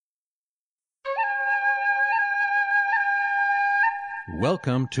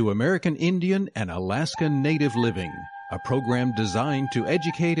Welcome to American Indian and Alaska Native Living, a program designed to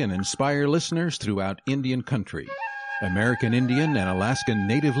educate and inspire listeners throughout Indian country. American Indian and Alaska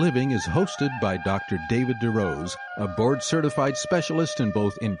Native Living is hosted by Dr. David DeRose, a board-certified specialist in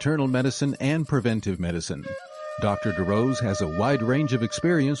both internal medicine and preventive medicine. Dr. DeRose has a wide range of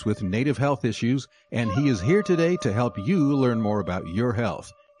experience with Native health issues, and he is here today to help you learn more about your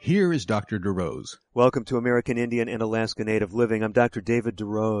health. Here is Dr. DeRose. Welcome to American Indian and Alaska Native Living. I'm Dr. David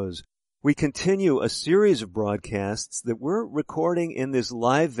DeRose. We continue a series of broadcasts that we're recording in this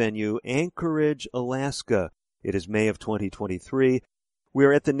live venue, Anchorage, Alaska. It is May of 2023. We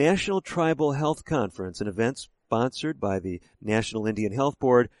are at the National Tribal Health Conference, an event sponsored by the National Indian Health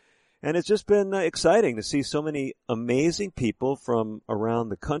Board. And it's just been exciting to see so many amazing people from around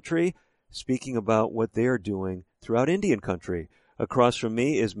the country speaking about what they are doing throughout Indian country. Across from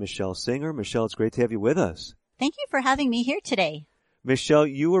me is Michelle Singer. Michelle, it's great to have you with us. Thank you for having me here today. Michelle,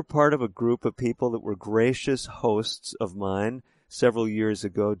 you were part of a group of people that were gracious hosts of mine several years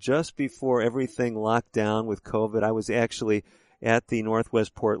ago, just before everything locked down with COVID. I was actually at the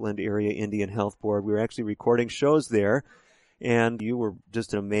Northwest Portland Area Indian Health Board. We were actually recording shows there, and you were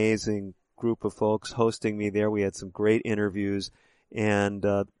just an amazing group of folks hosting me there. We had some great interviews, and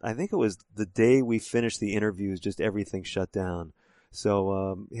I think it was the day we finished the interviews, just everything shut down.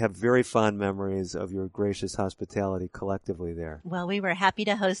 So have very fond memories of your gracious hospitality collectively there. Well, we were happy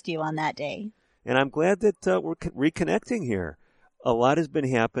to host you on that day. And I'm glad that we're reconnecting here. A lot has been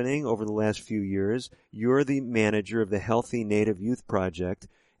happening over the last few years. You're the manager of the Healthy Native Youth Project,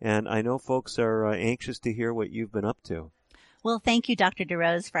 and I know folks are anxious to hear what you've been up to. Well, thank you, Dr.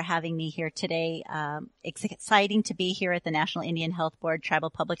 DeRose, for having me here today. It's exciting to be here at the National Indian Health Board Tribal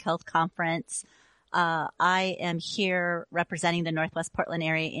Public Health Conference. I am here representing the Northwest Portland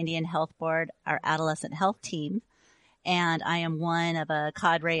Area Indian Health Board, our adolescent health team, and I am one of a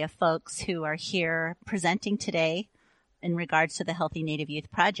cadre of folks who are here presenting today in regards to the Healthy Native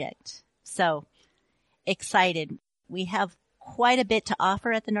Youth Project. So excited. We have quite a bit to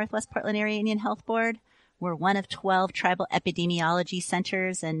offer at the Northwest Portland Area Indian Health Board. We're one of 12 tribal epidemiology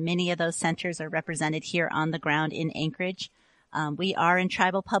centers, and many of those centers are represented here on the ground in Anchorage. We are in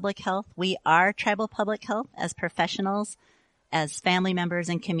tribal public health. We are tribal public health as professionals, as family members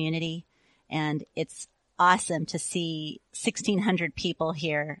and community. And it's awesome to see 1,600 people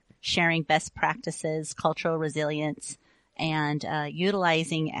here sharing best practices, cultural resilience, and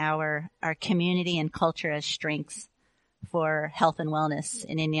utilizing our community and culture as strengths for health and wellness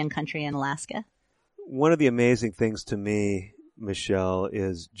in Indian country and Alaska. One of the amazing things to me, Michelle,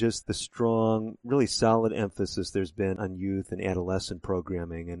 is just the strong, really solid emphasis there's been on youth and adolescent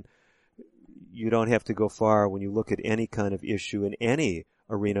programming. And you don't have to go far when you look at any kind of issue in any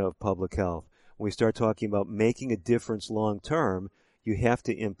arena of public health. When we start talking about making a difference long term, you have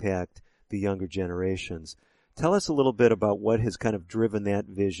to impact the younger generations. Tell us a little bit about what has kind of driven that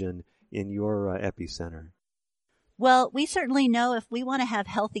vision in your epicenter. Well, we certainly know if we want to have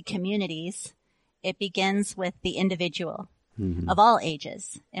healthy communities, it begins with the individual. Of all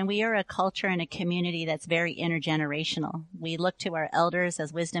ages. And we are a culture and a community that's very intergenerational. We look to our elders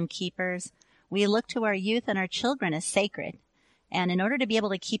as wisdom keepers. We look to our youth and our children as sacred. And in order to be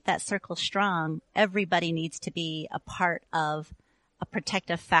able to keep that circle strong, everybody needs to be a part of a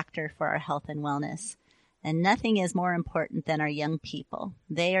protective factor for our health and wellness. And nothing is more important than our young people.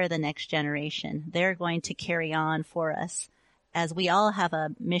 They are the next generation. They're going to carry on for us, as we all have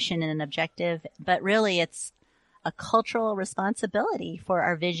a mission and an objective, but really it's a cultural responsibility for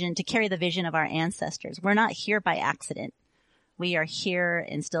our vision, to carry the vision of our ancestors. We're not here by accident. We are here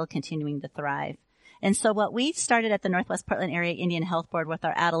and still continuing to thrive. And so what we started at the Northwest Portland Area Indian Health Board with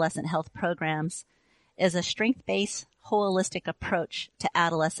our adolescent health programs is a strength-based, holistic approach to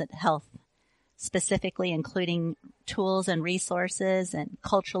adolescent health, specifically including tools and resources and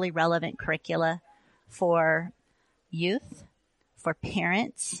culturally relevant curricula for youth, for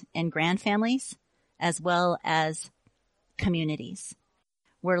parents and grandfamilies, as well as communities.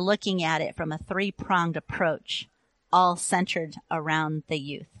 We're looking at it from a three-pronged approach, all centered around the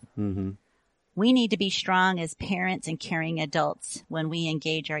youth. Mm-hmm. We need to be strong as parents and caring adults when we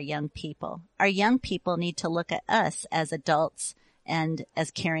engage our young people. Our young people need to look at us as adults and as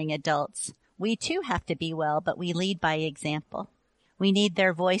caring adults. We too have to be well, but we lead by example. We need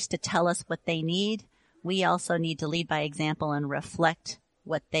their voice to tell us what they need. We also need to lead by example and reflect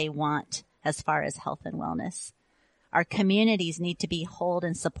what they want as far as health and wellness. Our communities need to be whole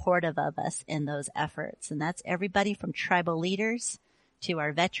and supportive of us in those efforts. And that's everybody from tribal leaders to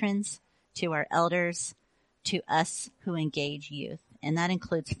our veterans, to our elders, to us who engage youth. And that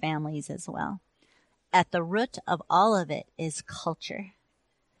includes families as well. at the root of all of it is culture.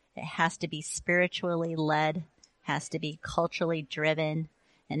 It has to be spiritually led, has to be culturally driven,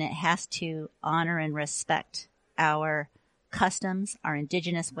 and it has to honor and respect our customs, our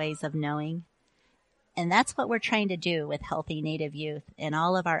indigenous ways of knowing. And that's what we're trying to do with Healthy Native Youth and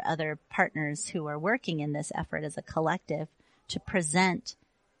all of our other partners who are working in this effort as a collective to present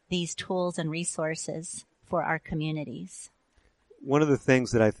these tools and resources for our communities. One of the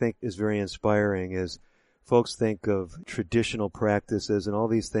things that I think is very inspiring is folks think of traditional practices and all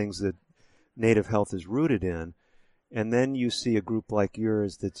these things that Native health is rooted in. And then you see a group like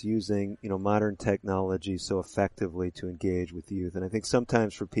yours that's using, modern technology so effectively to engage with youth. And I think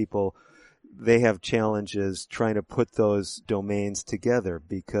sometimes for people, they have challenges trying to put those domains together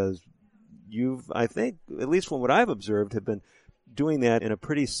because you've, I think, at least from what I've observed, have been doing that in a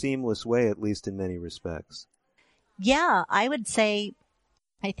pretty seamless way, at least in many respects. Yeah, I would say,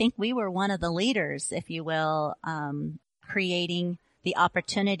 I think we were one of the leaders, if you will, creating the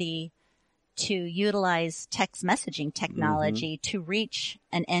opportunity to utilize text messaging technology to reach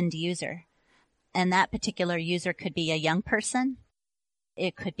an end user. And that particular user could be a young person.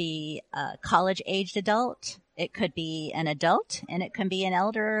 It could be a college-aged adult. It could be an adult, and it can be an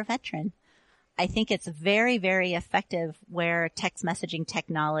elder or a veteran. I think it's very, very effective where text messaging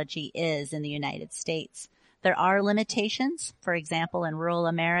technology is in the United States. There are limitations. For example, in rural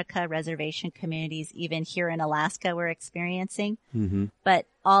America, reservation communities, even here in Alaska, we're experiencing. But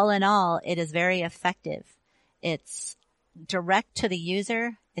all in all, it is very effective. It's direct to the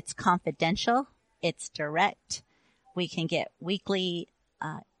user. It's confidential. It's direct. We can get weekly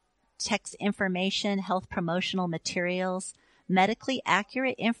text information, health promotional materials, medically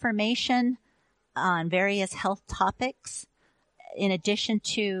accurate information on various health topics, in addition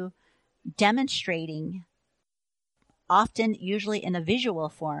to demonstrating, often usually in a visual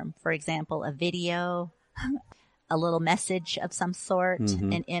form, for example, a video, a little message of some sort,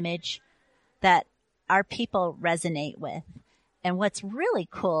 an image that our people resonate with. And what's really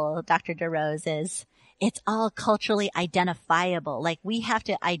cool, Dr. DeRose, is it's all culturally identifiable. Like, we have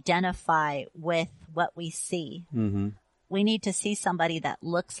to identify with what we see. We need to see somebody that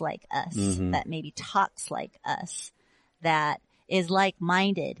looks like us, that maybe talks like us, that is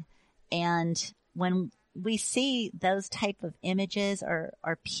like-minded. And when we see those type of images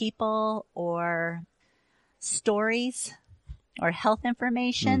or people or stories or health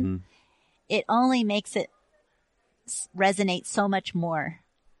information, it only makes it resonate so much more.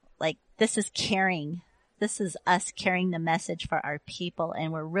 Like, this is caring. This is us carrying the message for our people,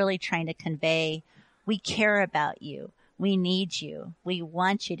 and we're really trying to convey, we care about you. We need you. We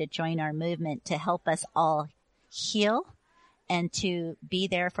want you to join our movement to help us all heal and to be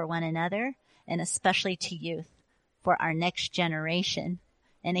there for one another, and especially to youth, for our next generation.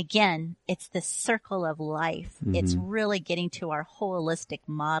 And again, it's the circle of life. It's really getting to our holistic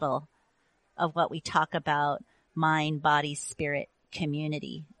model of what we talk about, mind, body, spirit,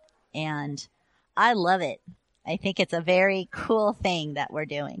 community. And I love it. I think it's a very cool thing that we're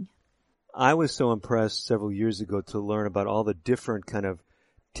doing. I was so impressed several years ago to learn about all the different kind of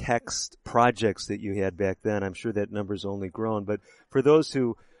text projects that you had back then. I'm sure that number's only grown. But for those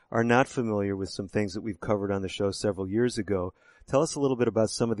who are not familiar with some things that we've covered on the show several years ago, tell us a little bit about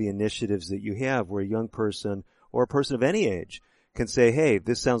some of the initiatives that you have where a young person or a person of any age can say, hey,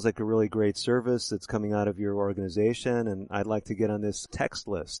 this sounds like a really great service that's coming out of your organization, and I'd like to get on this text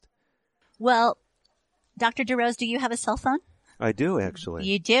list. Well, Dr. DeRose, do you have a cell phone? I do, actually.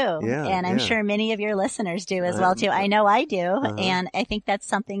 You do. Yeah, and I'm sure many of your listeners do as well, too. I know I do. And I think that's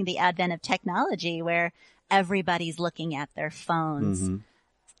something, the advent of technology, where everybody's looking at their phones.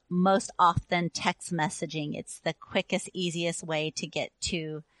 Most often text messaging. It's the quickest, easiest way to get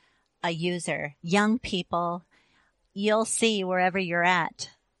to a user. Young people, you'll see wherever you're at,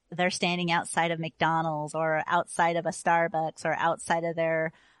 they're standing outside of McDonald's or outside of a Starbucks or outside of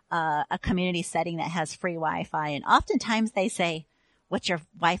their a community setting that has free Wi-Fi. And oftentimes they say, what's your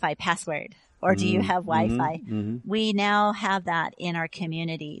Wi-Fi password? Or do you have Wi-Fi? We now have that in our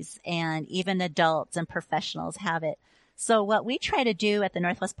communities, and even adults and professionals have it. So what we try to do at the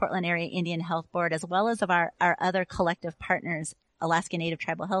Northwest Portland Area Indian Health Board, as well as of our other collective partners, Alaska Native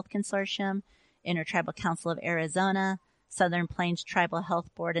Tribal Health Consortium, Intertribal Council of Arizona, Southern Plains Tribal Health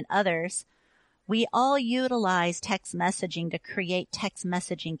Board, and others, we all utilize text messaging to create text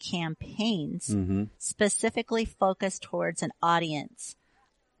messaging campaigns specifically focused towards an audience.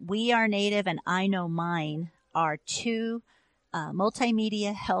 We Are Native and I Know Mine are two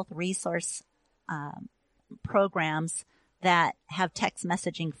multimedia health resource programs that have text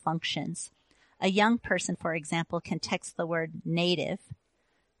messaging functions. A young person, for example, can text the word Native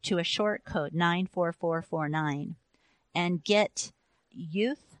to a short code 94449 and get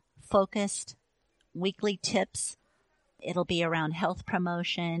youth-focused weekly tips. It'll be around health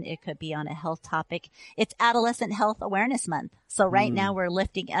promotion. It could be on a health topic. It's Adolescent Health Awareness Month. So right now we're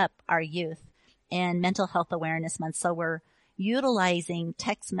lifting up our youth and Mental Health Awareness Month. So we're utilizing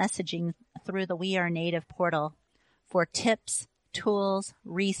text messaging through the We Are Native portal for tips, tools,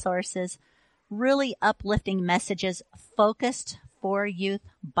 resources, really uplifting messages focused for youth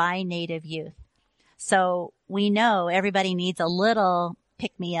by Native youth. So we know everybody needs a little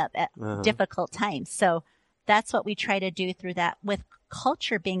pick-me-up at difficult times. So that's what we try to do through that, with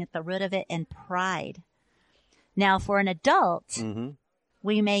culture being at the root of it and pride. Now, for an adult,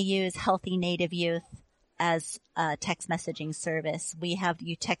 we may use Healthy Native Youth as a text messaging service. We have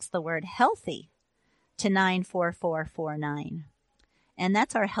you text the word healthy to 94449. And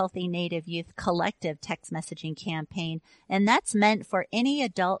that's our Healthy Native Youth Collective text messaging campaign. And that's meant for any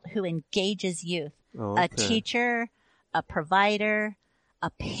adult who engages youth, a teacher, a provider,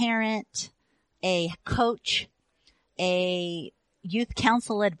 a parent, a coach, a youth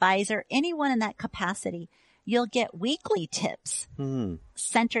council advisor, anyone in that capacity. You'll get weekly tips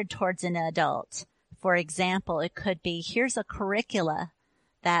centered towards an adult. For example, it could be, here's a curricula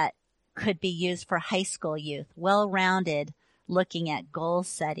that could be used for high school youth, well-rounded, looking at goal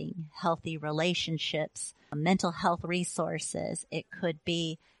setting, healthy relationships, mental health resources. It could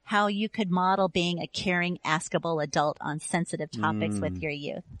be how you could model being a caring, askable adult on sensitive topics with your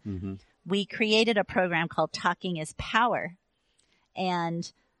youth. We created a program called Talking is Power,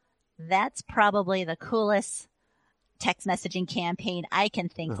 and that's probably the coolest text messaging campaign I can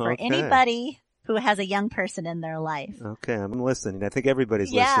think for anybody who has a young person in their life. Okay, I'm listening. I think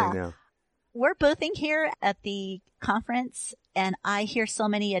everybody's listening now. We're boothing here at the conference, and I hear so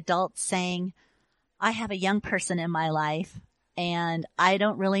many adults saying, I have a young person in my life, and I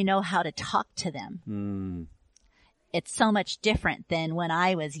don't really know how to talk to them. It's so much different than when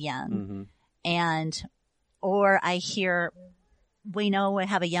I was young. Or I hear, we know we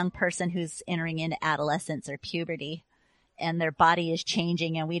have a young person who's entering into adolescence or puberty, and their body is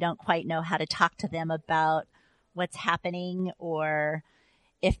changing, and we don't quite know how to talk to them about what's happening, or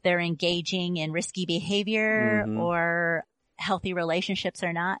if they're engaging in risky behavior or healthy relationships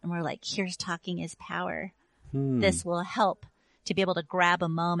or not. And we're like, here's Talking is Power. This will help to be able to grab a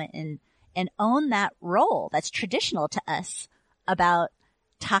moment and own that role that's traditional to us about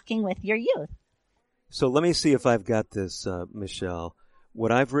talking with your youth. So let me see if I've got this, Michelle.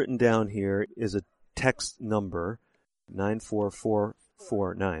 What I've written down here is a text number,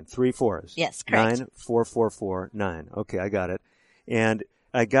 94449. 3 4s. Yes, correct. 94449. Okay, I got it. And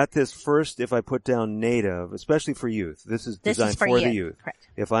I got this first if I put down Native, especially for youth. This is designed for the youth. Correct.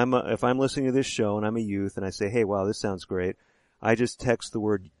 If I'm listening to this show and I'm a youth and I say, hey, wow, this sounds great, I just text the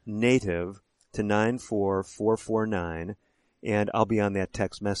word Native to 94449, and I'll be on that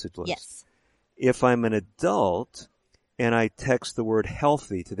text message list. Yes. If I'm an adult and I text the word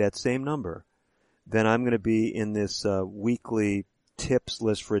healthy to that same number, then I'm going to be in this weekly tips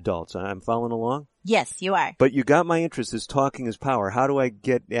list for adults. I'm following along? Yes, you are. But you got my interest. Is Talking is Power. How do I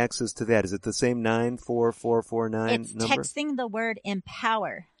get access to that? Is it the same 94449 it's number? It's texting the word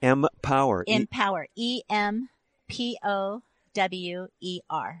empower. Empower. Empower. EMPOWER.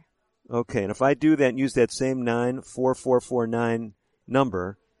 Okay, and if I do that and use that same 94449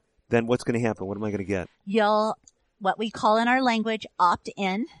 number, then what's going to happen? What am I going to get? You'll, what we call in our language, opt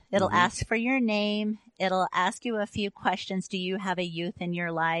in. It'll ask for your name. It'll ask you a few questions. Do you have a youth in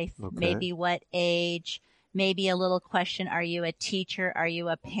your life? Okay. Maybe what age? Maybe a little question. Are you a teacher? Are you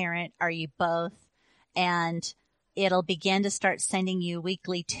a parent? Are you both? And it'll begin to start sending you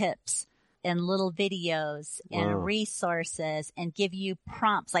weekly tips and little videos and resources and give you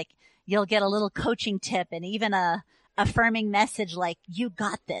prompts. Like you'll get a little coaching tip and even a affirming message like, you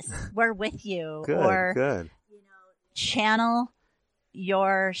got this. We're with you. Good. Channel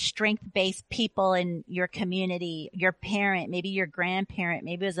your strength-based people in your community, your parent, maybe your grandparent,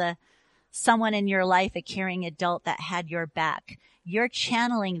 maybe it was someone in your life, a caring adult that had your back. You're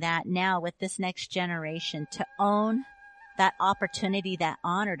channeling that now with this next generation to own that opportunity, that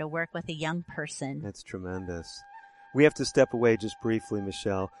honor to work with a young person. That's tremendous. We have to step away just briefly,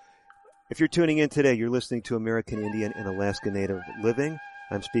 Michelle. If you're tuning in today, you're listening to American Indian and Alaska Native Living.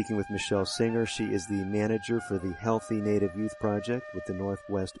 I'm speaking with Michelle Singer. She is the manager for the Healthy Native Youth Project with the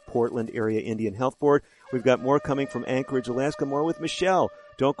Northwest Portland Area Indian Health Board. We've got more coming from Anchorage, Alaska. More with Michelle.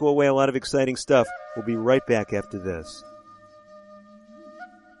 Don't go away. A lot of exciting stuff. We'll be right back after this.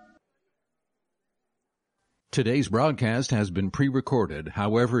 Today's broadcast has been pre-recorded.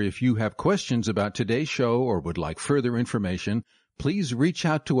 However, if you have questions about today's show or would like further information, please reach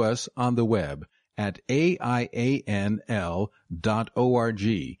out to us on the web at AIANL.org.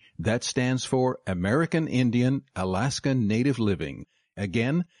 That stands for American Indian Alaska Native Living.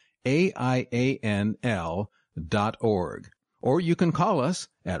 Again, AIANL.org. Or you can call us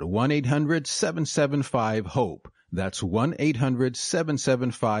at 1-800-775-HOPE. That's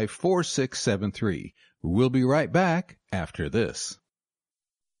 1-800-775-4673. We'll be right back after this.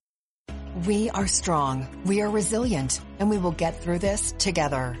 We are strong, we are resilient, and we will get through this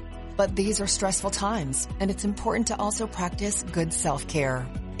together. But these are stressful times, and it's important to also practice good self-care.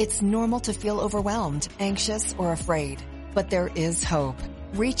 It's normal to feel overwhelmed, anxious, or afraid. But there is hope.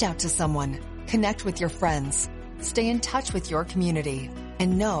 Reach out to someone. Connect with your friends. Stay in touch with your community.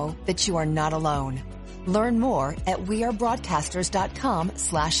 And know that you are not alone. Learn more at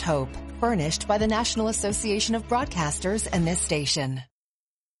wearebroadcasters.com/hope. Furnished by the National Association of Broadcasters and this station.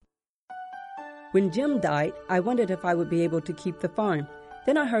 When Jim died, I wondered if I would be able to keep the farm.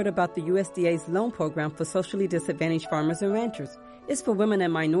 Then I heard about the USDA's loan program for socially disadvantaged farmers and ranchers. It's for women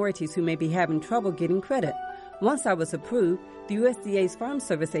and minorities who may be having trouble getting credit. Once I was approved, the USDA's Farm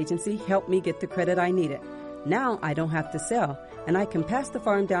Service Agency helped me get the credit I needed. Now I don't have to sell, and I can pass the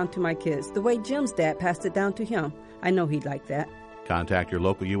farm down to my kids the way Jim's dad passed it down to him. I know he'd like that. Contact your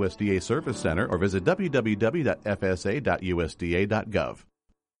local USDA Service Center or visit www.fsa.usda.gov.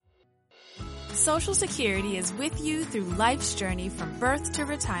 Social Security is with you through life's journey from birth to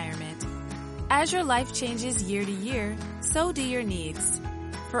retirement. As your life changes year to year, so do your needs.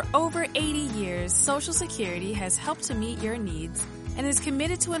 For over 80 years, Social Security has helped to meet your needs and is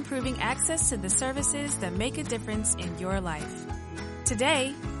committed to improving access to the services that make a difference in your life.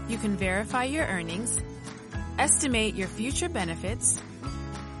 Today, you can verify your earnings, estimate your future benefits,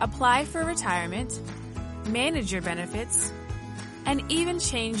 apply for retirement, manage your benefits, and even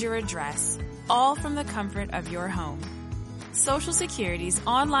change your address, all from the comfort of your home. Social Security's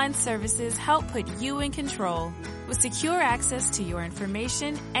online services help put you in control with secure access to your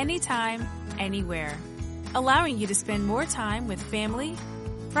information anytime, anywhere, allowing you to spend more time with family,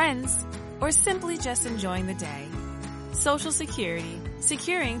 friends, or simply just enjoying the day. Social Security,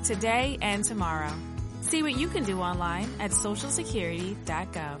 securing today and tomorrow. See what you can do online at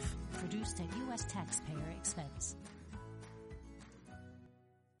socialsecurity.gov. Produced at U.S. taxpayer expense.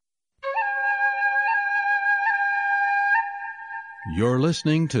 You're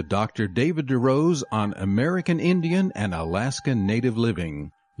listening to Dr. David DeRose on American Indian and Alaska Native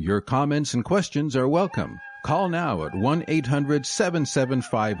Living. Your comments and questions are welcome. Call now at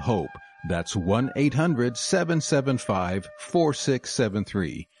 1-800-775-HOPE. That's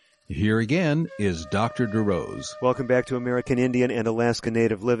 1-800-775-4673. Here again is Dr. DeRose. Welcome back to American Indian and Alaska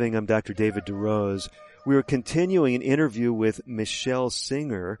Native Living. I'm Dr. David DeRose. We are continuing an interview with Michelle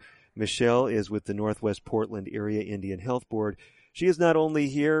Singer. Michelle is with the Northwest Portland Area Indian Health Board. She is not only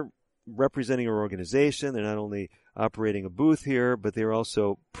here representing her organization, they're not only operating a booth here, but they're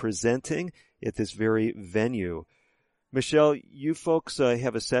also presenting at this very venue. Michelle, you folks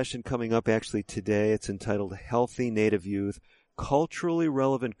have a session coming up actually today. It's entitled Healthy Native Youth, Culturally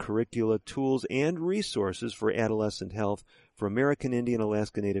Relevant Curricula, Tools, and Resources for Adolescent Health for American Indian,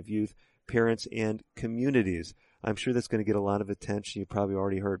 Alaska Native Youth, Parents, and Communities. I'm sure that's going to get a lot of attention. You probably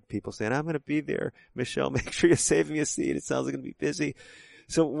already heard people saying, I'm going to be there. Michelle, make sure you save me a seat. It sounds like it's going to be busy.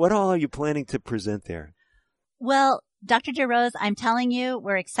 So what all are you planning to present there? Well, Dr. DeRose, I'm telling you,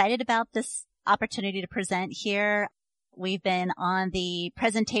 we're excited about this opportunity to present here. We've been on the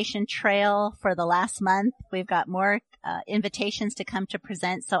presentation trail for the last month. We've got more invitations to come to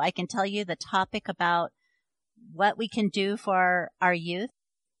present. So I can tell you the topic about what we can do for our youth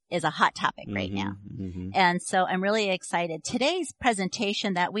is a hot topic right now. Mm-hmm. And so I'm really excited. Today's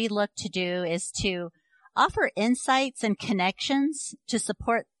presentation that we look to do is to offer insights and connections to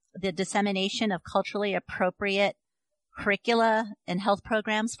support the dissemination of culturally appropriate curricula and health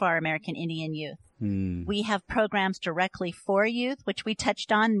programs for our American Indian youth. We have programs directly for youth, which we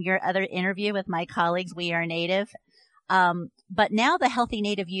touched on in your other interview with my colleagues, We Are Native. But now the Healthy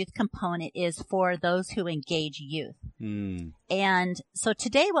Native Youth component is for those who engage youth. And so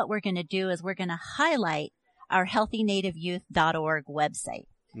today what we're going to do is we're going to highlight our healthynativeyouth.org website.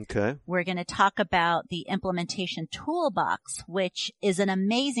 Okay. We're going to talk about the implementation toolbox, which is an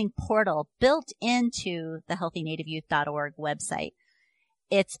amazing portal built into the healthynativeyouth.org website.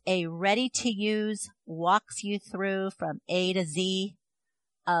 It's a ready-to-use, walks you through from A to Z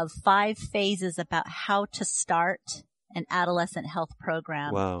of 5 phases about how to start an adolescent health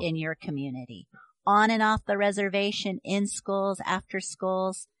program in your community. On and off the reservation, in schools, after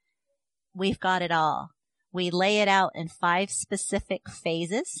schools, we've got it all. We lay it out in 5 specific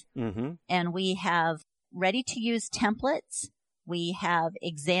phases, and we have ready-to-use templates We have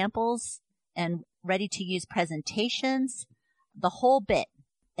examples and ready-to-use presentations, the whole bit.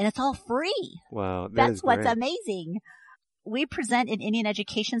 And it's all free. Wow. That's what's great. amazing. We present in Indian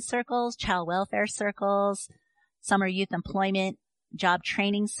education circles, child welfare circles, summer youth employment, job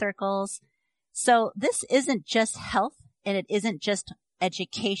training circles. So this isn't just health, and it isn't just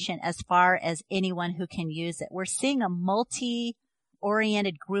education as far as anyone who can use it. We're seeing a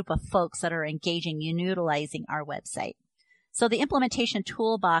multi-oriented group of folks that are engaging and utilizing our website. So the implementation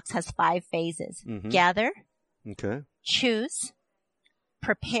toolbox has 5 phases. Mm-hmm. Gather, Okay. choose,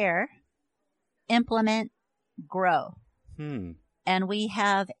 prepare, implement, grow. And we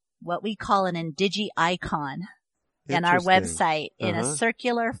have what we call an Indigi icon in our website in a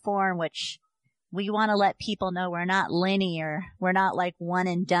circular form, which we want to let people know we're not linear. We're not like one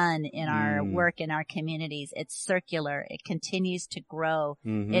and done in our work in our communities. It's circular. It continues to grow.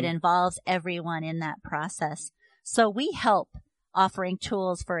 It involves everyone in that process. So we help offering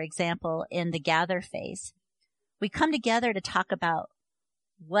tools, for example, in the gather phase. We come together to talk about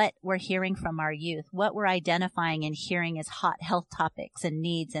what we're hearing from our youth, what we're identifying and hearing as hot health topics and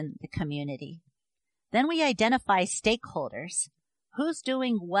needs in the community. Then we identify stakeholders. Who's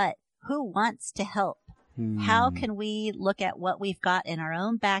doing what? Who wants to help? How can we look at what we've got in our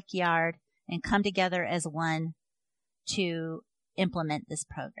own backyard and come together as one to implement this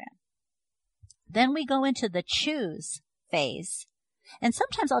program? Then we go into the choose phase. And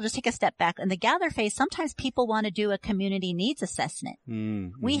sometimes I'll just take a step back. In the gather phase, sometimes people want to do a community needs assessment.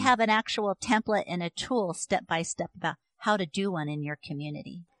 We have an actual template and a tool step by step about how to do one in your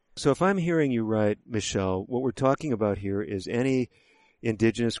community. So if I'm hearing you right, Michelle, what we're talking about here is any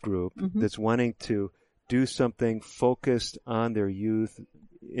Indigenous group that's wanting to do something focused on their youth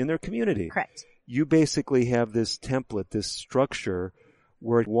in their community. Correct. You basically have this template, this structure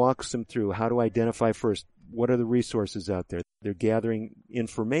where it walks them through how to identify first what are the resources out there. They're gathering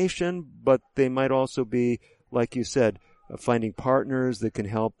information, but they might also be, like you said, finding partners that can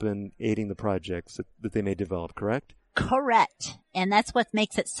help in aiding the projects that they may develop, correct? Correct. And that's what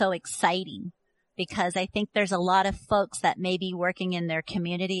makes it so exciting, because I think there's a lot of folks that may be working in their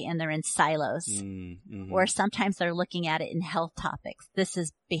community and they're in silos, or sometimes they're looking at it in health topics. This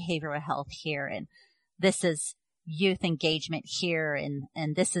is behavioral health here, and this is youth engagement here, and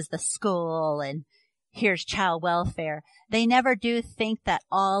this is the school, and here's child welfare. They never do think that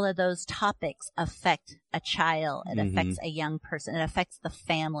all of those topics affect a child. It affects a young person. It affects the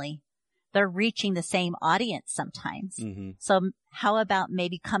family. They're reaching the same audience sometimes. So how about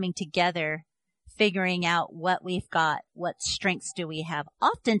maybe coming together, figuring out what we've got, what strengths do we have?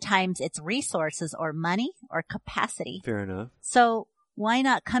 Oftentimes it's resources or money or capacity. Fair enough. So why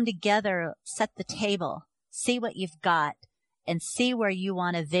not come together, set the table, see what you've got, and see where you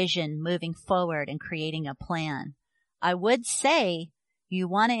want a vision moving forward and creating a plan. I would say you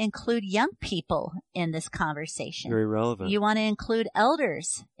want to include young people in this conversation. Very relevant. You want to include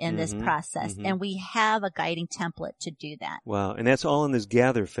elders in this process, and we have a guiding template to do that. Wow. And that's all in this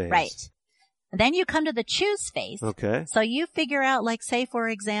gather phase. Right. Then you come to the choose phase. Okay. So you figure out, like, say, for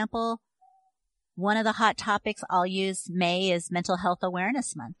example, one of the hot topics I'll use May is Mental Health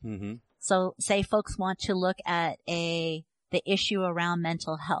Awareness Month. So say folks want to look at the issue around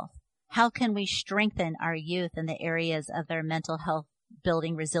mental health. How can we strengthen our youth in the areas of their mental health,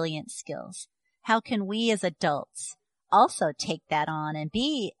 building resilient skills? How can we as adults also take that on and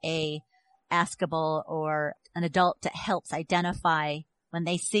be a askable or an adult that helps identify when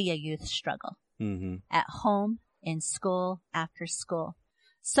they see a youth struggle at home, in school, after school?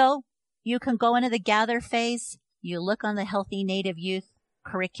 So you can go into the gather phase. You look on the Healthy Native Youth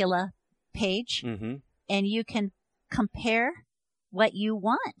curricula page, and you can compare what you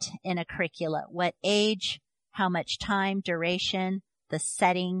want in a curricula, what age, how much time, duration, the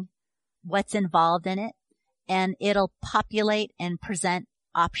setting, what's involved in it, and it'll populate and present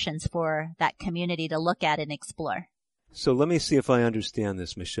options for that community to look at and explore. So let me see if I understand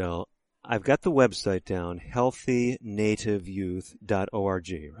this, Michelle. I've got the website down,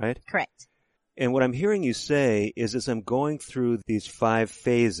 healthynativeyouth.org, right? Correct. And what I'm hearing you say is as I'm going through these 5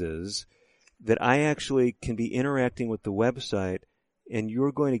 phases, that I actually can be interacting with the website, and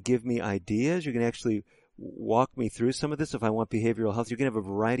you're going to give me ideas. You're going to actually walk me through some of this. If I want behavioral health, you're going to have a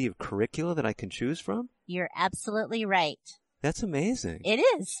variety of curricula that I can choose from? You're absolutely right. That's amazing. It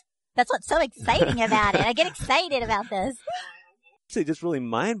is. That's what's so exciting about it. I get excited about this. It's just really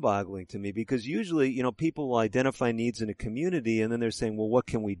mind-boggling to me, because usually, people will identify needs in a community and then they're saying, well, what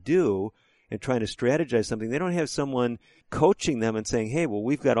can we do? And trying to strategize something. They don't have someone coaching them and saying, hey, well,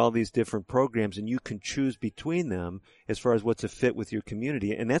 we've got all these different programs and you can choose between them as far as what's a fit with your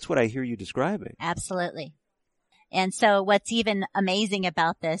community. And that's what I hear you describing. Absolutely. And so what's even amazing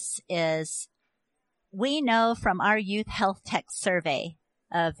about this is we know from our youth health tech survey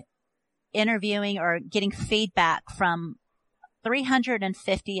of interviewing or getting feedback from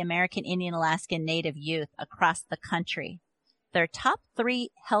 350 American Indian Alaskan Native youth across the country. Their top 3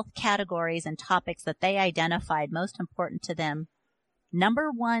 health categories and topics that they identified most important to them.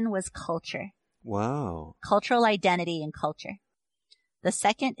 Number 1 was culture. Wow. Cultural identity and culture. The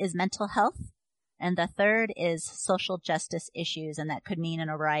second is mental health. And the third is social justice issues. And that could mean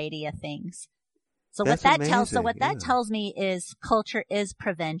a variety of things. So That's what that amazing. tells me is culture is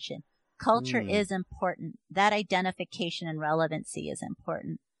prevention. Culture is important. That identification and relevancy is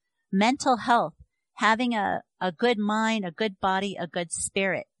important. Mental health. Having a good mind, a good body, a good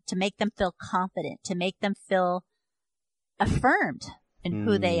spirit to make them feel confident, to make them feel affirmed in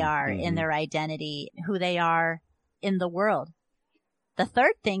who they are, in their identity, who they are in the world. The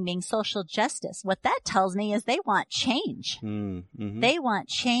third thing being social justice. What that tells me is they want change. They want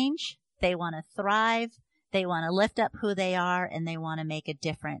change. They want to thrive. They want to lift up who they are, and they want to make a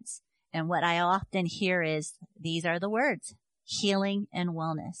difference. And what I often hear is these are the words, healing and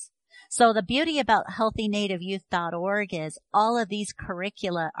wellness. So the beauty about healthynativeYouth.org is all of these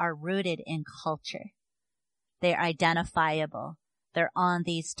curricula are rooted in culture. They're identifiable. They're on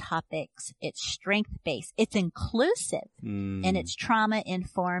these topics. It's strength-based. It's inclusive and it's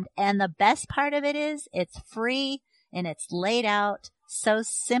trauma-informed. And the best part of it is it's free and it's laid out so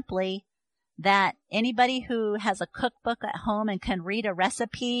simply that anybody who has a cookbook at home and can read a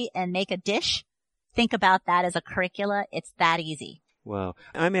recipe and make a dish, think about that as a curricula. It's that easy. Wow.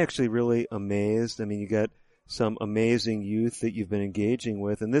 I'm actually really amazed. I mean, you got some amazing youth that you've been engaging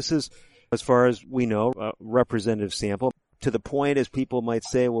with. And this is, as far as we know, a representative sample. To the point, as people might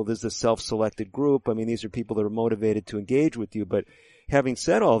say, well, this is a self-selected group. I mean, these are people that are motivated to engage with you. But having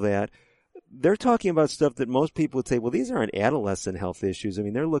said all that, they're talking about stuff that most people would say, well, these aren't adolescent health issues. I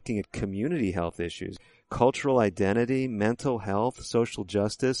mean, they're looking at community health issues, cultural identity, mental health, social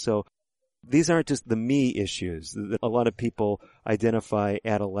justice. So these aren't just the me issues that a lot of people identify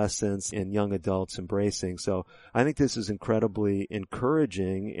adolescents and young adults embracing. So I think this is incredibly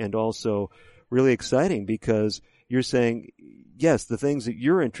encouraging and also really exciting because you're saying, yes, the things that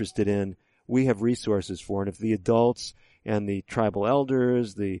you're interested in, we have resources for. And if the adults and the tribal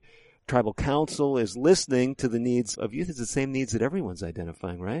elders, the tribal council is listening to the needs of youth, it's the same needs that everyone's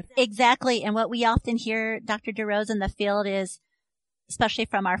identifying, right? Exactly. And what we often hear, Dr. DeRose, in the field is, especially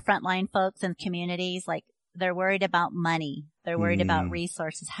from our frontline folks and communities, like they're worried about money. They're worried about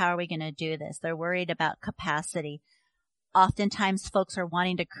resources. How are we going to do this? They're worried about capacity. Oftentimes folks are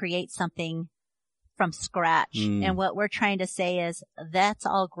wanting to create something from scratch. And what we're trying to say is that's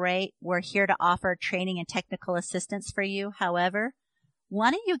all great. We're here to offer training and technical assistance for you. However, why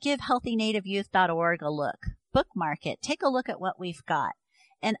don't you give healthynativeYouth.org a look, bookmark it, take a look at what we've got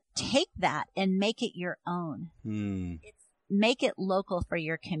and take that and make it your own. Make it local for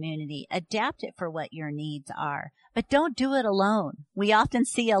your community. Adapt it for what your needs are, but don't do it alone. We often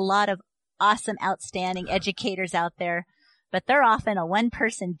see a lot of awesome, outstanding educators out there, but they're often a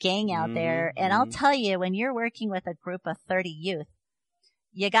one-person gang out there. And I'll tell you, when you're working with a group of 30 youth,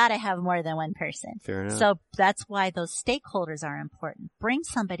 you got to have more than one person. Fair enough. So that's why those stakeholders are important. Bring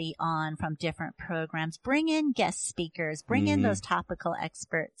somebody on from different programs. Bring in guest speakers. Bring in those topical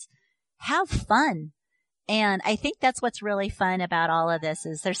experts. Have fun. And I think that's what's really fun about all of this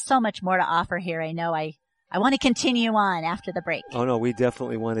is there's so much more to offer here. I know I want to continue on after the break. Oh, no, we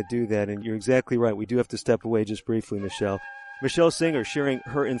definitely want to do that. And you're exactly right. We do have to step away just briefly, Michelle. Michelle Singer sharing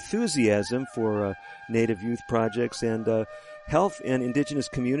her enthusiasm for Native youth projects and health and indigenous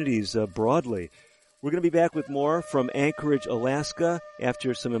communities broadly. We're going to be back with more from Anchorage, Alaska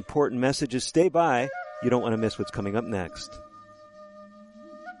after some important messages. Stay by. You don't want to miss what's coming up next.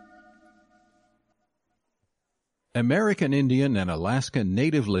 American Indian and Alaska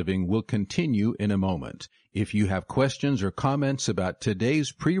Native Living will continue in a moment. If you have questions or comments about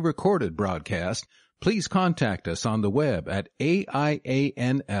today's pre-recorded broadcast, please contact us on the web at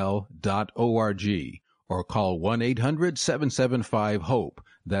aianl.org or call 1-800-775-HOPE.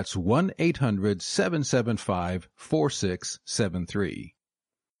 That's 1-800-775-4673.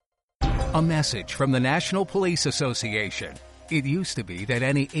 A message from the National Police Association. It used to be that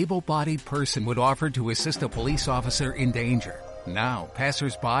any able-bodied person would offer to assist a police officer in danger. Now,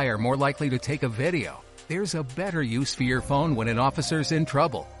 passers-by are more likely to take a video. There's a better use for your phone when an officer's in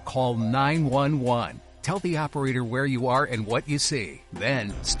trouble. Call 911. Tell the operator where you are and what you see.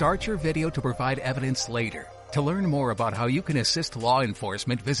 Then, start your video to provide evidence later. To learn more about how you can assist law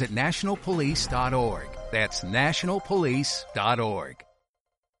enforcement, visit nationalpolice.org. That's nationalpolice.org.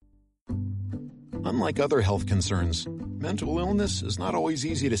 Unlike other health concerns, mental illness is not always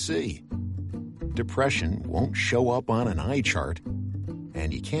easy to see. Depression won't show up on an eye chart,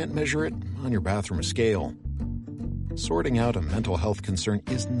 and you can't measure it on your bathroom scale. Sorting out a mental health concern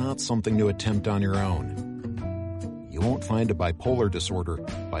is not something to attempt on your own. You won't find a bipolar disorder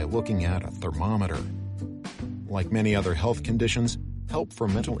by looking at a thermometer. Like many other health conditions, help for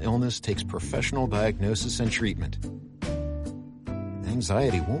mental illness takes professional diagnosis and treatment.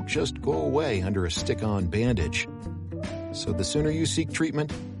 Anxiety won't just go away under a stick-on bandage. So the sooner you seek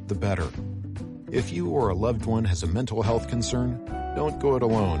treatment, the better. If you or a loved one has a mental health concern, don't go it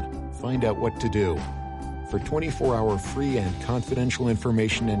alone. Find out what to do. For 24-hour free and confidential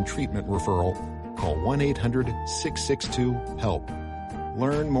information and treatment referral, call 1-800-662-HELP.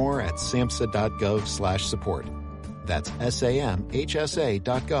 Learn more at samhsa.gov/support. That's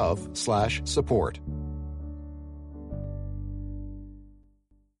samhsa.gov/support.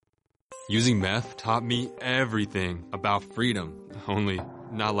 Using meth taught me everything about freedom, only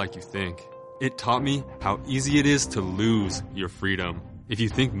not like you think. It taught me how easy it is to lose your freedom. If you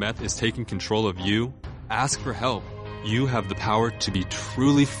think meth is taking control of you, ask for help. You have the power to be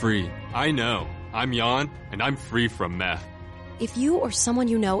truly free. I know. I'm Jan, and I'm free from meth. If you or someone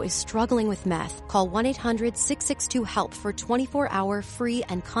you know is struggling with meth, call 1-800-662-HELP for 24-hour free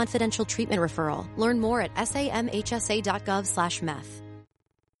and confidential treatment referral. Learn more at samhsa.gov/meth.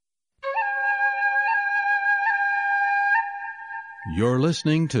 You're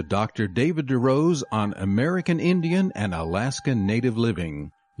listening to Dr. David DeRose on American Indian and Alaska Native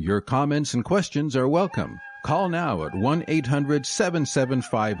Living. Your comments and questions are welcome. Call now at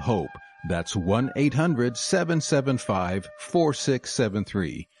 1-800-775-HOPE. That's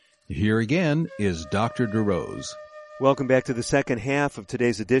 1-800-775-4673. Here again is Dr. DeRose. Welcome back to the second half of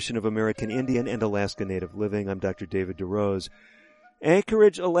today's edition of American Indian and Alaska Native Living. I'm Dr. David DeRose.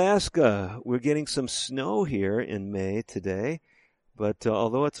 Anchorage, Alaska. We're getting some snow here in May today. But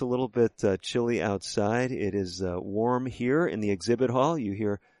although it's a little bit chilly outside, it is warm here in the exhibit hall. You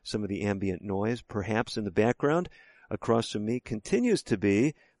hear some of the ambient noise, perhaps in the background. Across from me continues to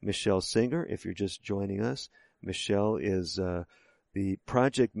be Michelle Singer, if you're just joining us. Michelle is the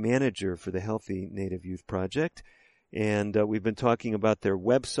project manager for the Healthy Native Youth Project. And we've been talking about their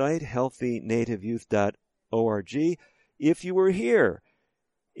website, healthynativeyouth.org. If you were here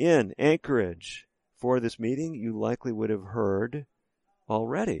in Anchorage for this meeting, you likely would have heard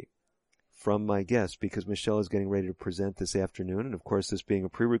already from my guest, because Michelle is getting ready to present this afternoon. And of course, this being a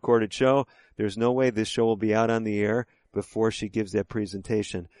pre-recorded show, there's no way this show will be out on the air before she gives that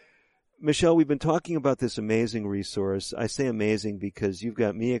presentation. Michelle, we've been talking about this amazing resource. I say amazing because you've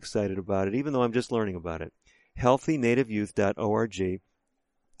got me excited about it, even though I'm just learning about it. healthynativeyouth.org.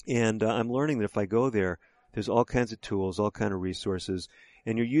 And I'm learning that if I go there, there's all kinds of tools, all kinds of resources,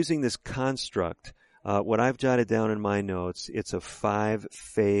 and you're using this construct. What I've jotted down in my notes, it's a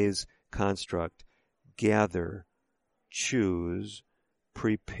 5-phase construct. Gather, choose,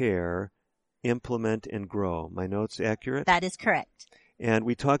 prepare, implement, and grow. My notes accurate? That is correct. And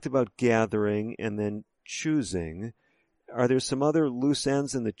we talked about gathering and then choosing. Are there some other loose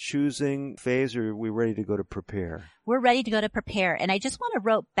ends in the choosing phase, or are we ready to go to prepare? We're ready to go to prepare. And I just want to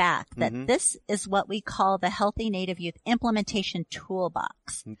rope back that this is what we call the Healthy Native Youth Implementation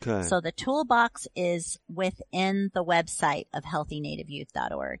Toolbox. Okay. So the toolbox is within the website of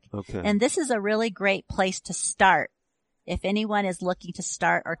healthynativeyouth.org. Okay. And this is a really great place to start if anyone is looking to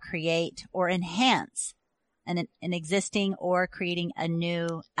start or create or enhance an existing or creating a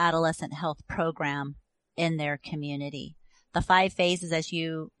new adolescent health program in their community. The 5 phases, as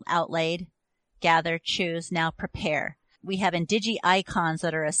you outlaid: gather, choose, now prepare. We have Indigi icons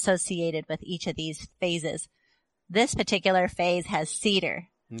that are associated with each of these phases. This particular phase has cedar,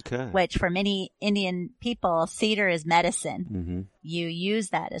 which for many Indian people, cedar is medicine. You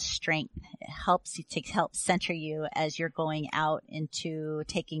use that as strength. It helps you to help center you as you're going out into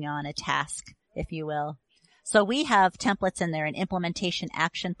taking on a task, if you will. So we have templates in there, an implementation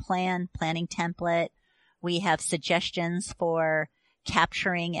action plan, planning template. We have suggestions for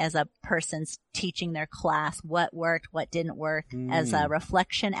capturing as a person's teaching their class what worked, what didn't work as a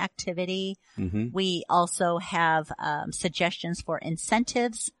reflection activity. We also have suggestions for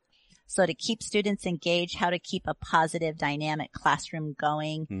incentives. So to keep students engaged, how to keep a positive, dynamic classroom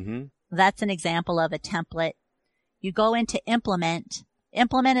going. That's an example of a template. You go into implement.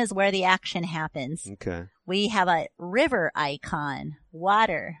 Implement is where the action happens. We have a river icon.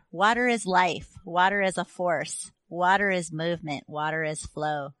 Water. Water is life. Water is a force. Water is movement. Water is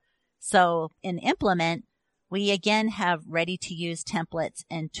flow. So in implement, we again have ready to use templates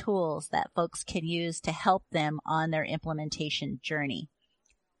and tools that folks can use to help them on their implementation journey.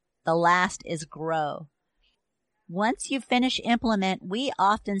 The last is grow. Once you finish implement, we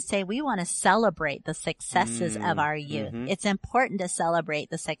often say we want to celebrate the successes of our youth. Mm-hmm. It's important to celebrate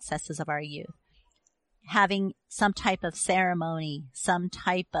the successes of our youth. Having some type of ceremony, some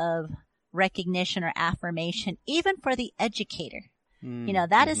type of recognition or affirmation, even for the educator. You know,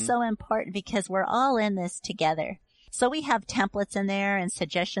 that is so important because we're all in this together. So we have templates in there and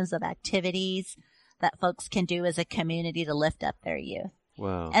suggestions of activities that folks can do as a community to lift up their youth.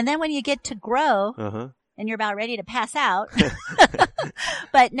 Wow. And then when you get to grow and you're about ready to pass out,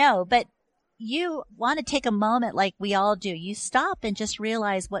 but you want to take a moment like we all do. You stop and just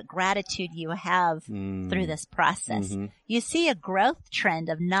realize what gratitude you have through this process. You see a growth trend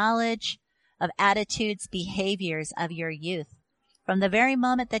of knowledge, of attitudes, behaviors of your youth. From the very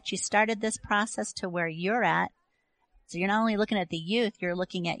moment that you started this process to where you're at, so you're not only looking at the youth, you're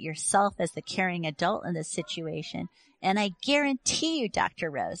looking at yourself as the caring adult in this situation. And I guarantee you,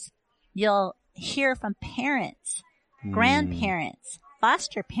 Dr. Rose, you'll hear from parents, grandparents,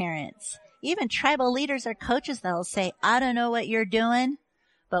 foster parents, even tribal leaders or coaches that'll say, I don't know what you're doing,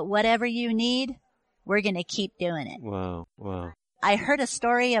 but whatever you need, we're going to keep doing it. Wow. Wow. I heard a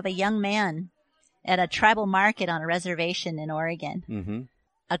story of a young man at a tribal market on a reservation in Oregon.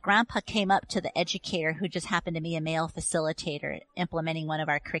 A grandpa came up to the educator who just happened to be a male facilitator implementing one of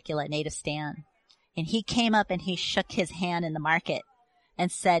our curricula at Native Stand. And he came up and he shook his hand in the market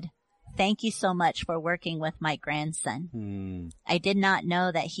and said, thank you so much for working with my grandson. I did not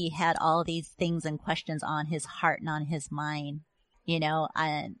know that he had all these things and questions on his heart and on his mind, you know,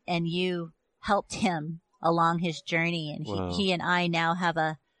 and you helped him along his journey. And he and I now have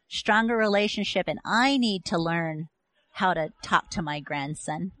a stronger relationship, and I need to learn how to talk to my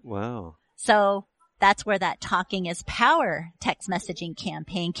grandson. Wow. So that's where that Talking is Power text messaging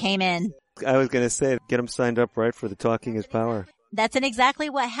campaign came in. I was going to say, get them signed up, right, for the Talking is Power. That's exactly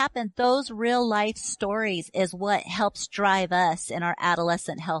what happened. Those real life stories is what helps drive us in our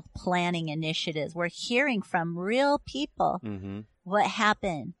adolescent health planning initiatives. We're hearing from real people what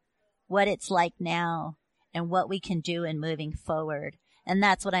happened, what it's like now, and what we can do in moving forward. And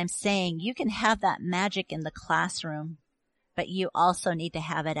that's what I'm saying. You can have that magic in the classroom, but you also need to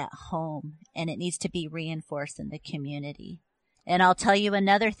have it at home, and it needs to be reinforced in the community. And I'll tell you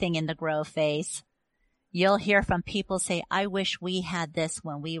another thing in the grow phase. You'll hear from people say, I wish we had this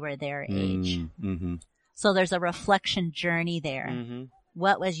when we were their age. So there's a reflection journey there.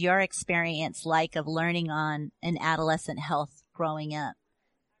 What was your experience like of learning on an adolescent health growing up?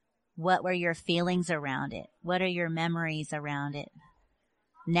 What were your feelings around it? What are your memories around it?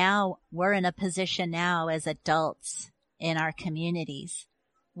 Now we're in a position now as adults in our communities.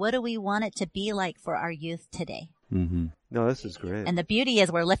 What do we want it to be like for our youth today? No, this is great. And the beauty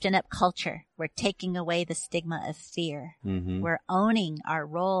is we're lifting up culture. We're taking away the stigma of fear. We're owning our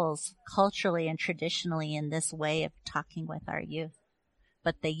roles culturally and traditionally in this way of talking with our youth.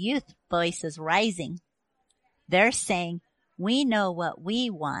 But the youth voice is rising. They're saying, we know what we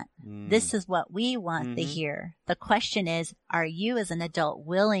want. This is what we want to hear. The question is, are you as an adult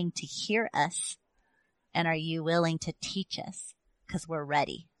willing to hear us? And are you willing to teach us? Because we're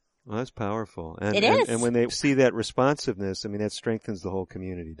ready. Well, that's powerful. And, it is. And when they see that responsiveness, I mean, that strengthens the whole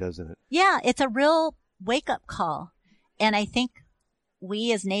community, doesn't it? Yeah, it's a real wake-up call. And I think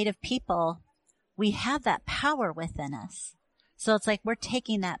we as Native people, we have that power within us. So it's like we're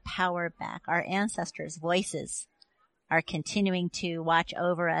taking that power back. Our ancestors' voices are continuing to watch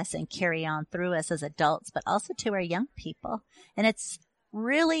over us and carry on through us as adults, but also to our young people. And it's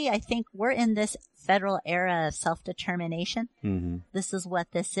really, I think we're in this federal era of self-determination. This is what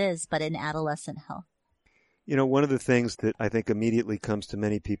this is, but in adolescent health. You know, one of the things that I think immediately comes to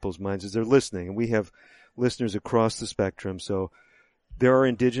many people's minds is they're listening, and we have listeners across the spectrum. So there are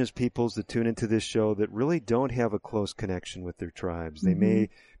indigenous peoples that tune into this show that really don't have a close connection with their tribes. They may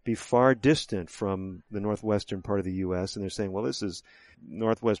be far distant from the northwestern part of the U.S., and they're saying, well, this is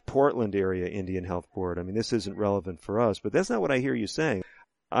Northwest Portland area Indian Health Board. I mean, this isn't relevant for us. But that's not what I hear you saying.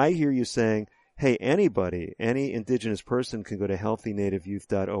 I hear you saying, hey, anybody, any indigenous person can go to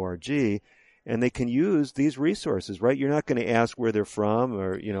healthynativeyouth.org, and they can use these resources, right? You're not going to ask where they're from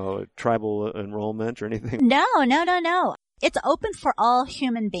or, you know, tribal enrollment or anything. No. It's open for all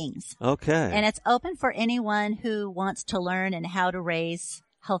human beings. Okay. And it's open for anyone who wants to learn and how to raise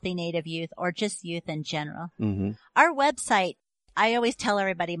healthy Native youth or just youth in general. Our website, I always tell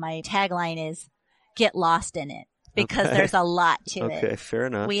everybody my tagline is, get lost in it. Because there's a lot to it. Okay, fair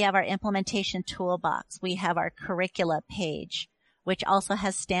enough. We have our implementation toolbox. We have our curricula page, which also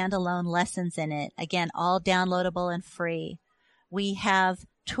has standalone lessons in it. Again, all downloadable and free. We have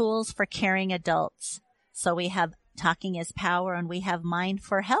tools for caring adults. So we have Talking is Power, and we have Mind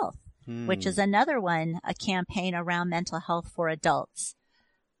for Health, which is another one, a campaign around mental health for adults.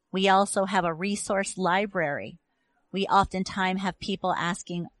 We also have a resource library. We oftentimes have people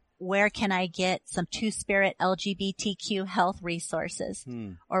asking, where can I get some Two-Spirit LGBTQ health resources?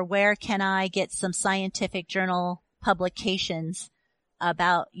 Or where can I get some scientific journal publications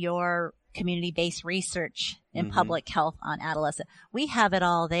about your community-based research in public health on adolescent? We have it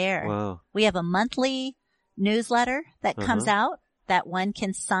all there. Wow. We have a monthly newsletter that comes out that one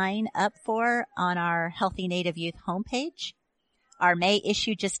can sign up for on our Healthy Native Youth homepage. Our May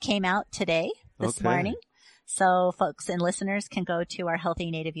issue just came out today, this morning. So folks and listeners can go to our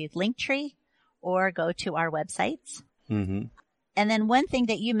Healthy Native Youth link tree or go to our websites. And then one thing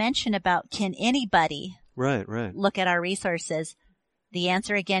that you mentioned about, can anybody look at our resources? The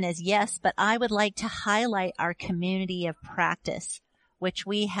answer again is yes, but I would like to highlight our community of practice, which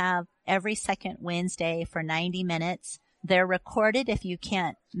we have every second Wednesday for 90 minutes. They're recorded if you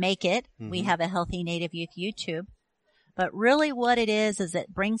can't make it. We have a Healthy Native Youth YouTube. But really what it is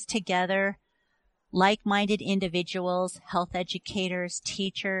it brings together like-minded individuals, health educators,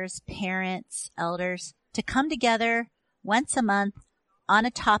 teachers, parents, elders, to come together once a month on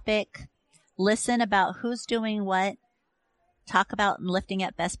a topic, listen about who's doing what, talk about and lifting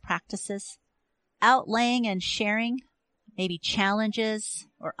up best practices, outlaying and sharing maybe challenges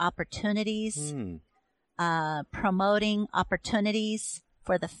or opportunities, promoting opportunities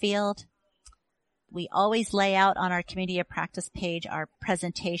for the field. We always lay out on our community of practice page our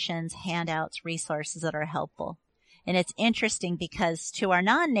presentations, handouts, resources that are helpful. And it's interesting because to our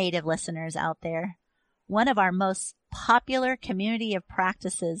non-native listeners out there, one of our most popular community of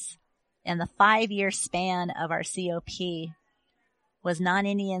practices in the 5-year span of our COP was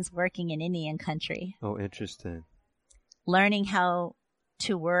non-Indians working in Indian country. Oh, interesting. Learning how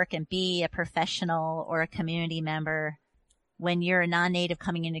to work and be a professional or a community member when you're a non-native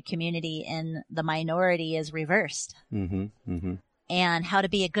coming into community and the minority is reversed. And how to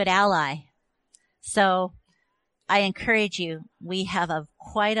be a good ally. So I encourage you, we have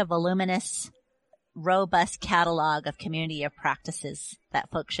quite a voluminous, robust catalog of community of practices that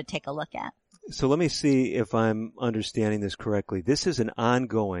folks should take a look at. So let me see if I'm understanding this correctly. This is an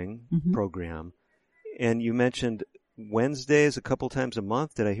ongoing program, and you mentioned Wednesdays a couple times a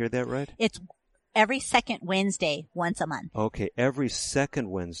month. Did I hear that right? It's every second Wednesday, once a month. Okay, every second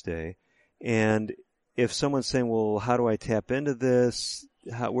Wednesday. And if someone's saying, well, how do I tap into this?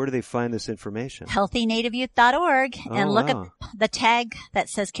 Where do they find this information? HealthyNativeYouth.org, and look at the tag that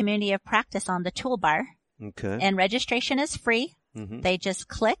says Community of Practice on the toolbar. Okay. And registration is free. They just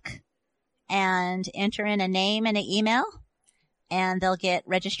click and enter in a name and an email, and they'll get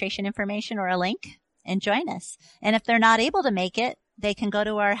registration information or a link and join us. And if they're not able to make it, they can go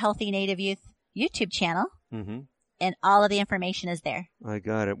to our Healthy Native Youth YouTube channel, and all of the information is there. I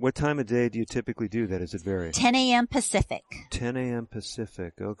got it. What time of day do you typically do that? Does it vary? 10 a.m. Pacific. 10 a.m.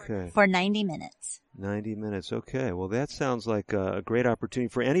 Pacific. Okay. For 90 minutes. 90 minutes. Okay. Well, that sounds like a great opportunity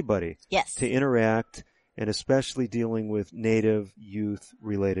for anybody. Yes. To interact, and especially dealing with Native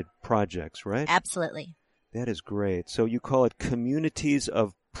youth-related projects, right? Absolutely. That is great. So you call it Communities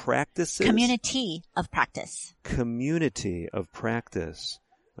of Practices? Community of Practice. Community of Practice.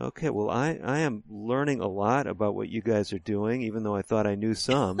 Okay, well, I am learning a lot about what you guys are doing, even though I thought I knew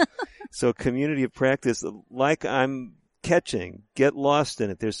some. So Community of Practice, like I'm catching, get lost in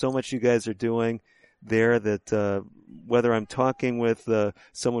it. There's so much you guys are doing there that whether I'm talking with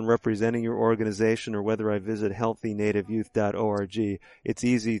someone representing your organization or whether I visit healthynativeyouth.org, it's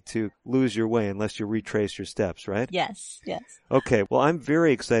easy to lose your way unless you retrace your steps, right? Yes, yes. Okay, well, I'm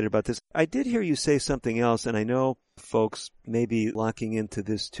very excited about this. I did hear you say something else, and I know folks may be locking into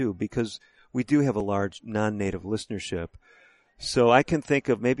this too, because we do have a large non-native listenership. So I can think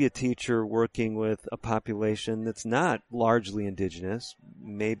of maybe a teacher working with a population that's not largely indigenous.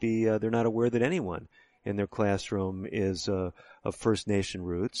 Maybe they're not aware that anyone in their classroom is of First Nation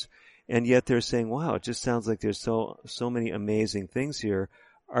roots. And yet they're saying, wow, it just sounds like there's so many amazing things here.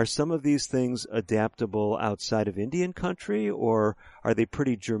 Are some of these things adaptable outside of Indian country, or are they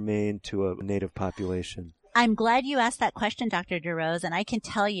pretty germane to a native population? I'm glad you asked that question, Dr. DeRose, and I can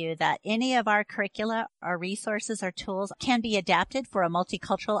tell you that any of our curricula, our resources, our tools can be adapted for a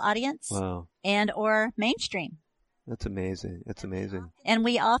multicultural audience. Wow. And or mainstream. That's amazing. That's amazing. And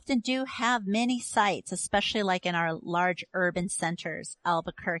we often do have many sites, especially like in our large urban centers,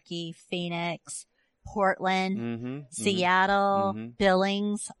 Albuquerque, Phoenix, Portland, Seattle,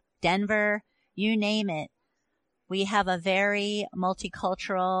 Billings, Denver, you name it. We have a very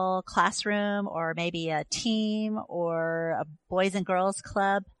multicultural classroom or maybe a team or a boys and girls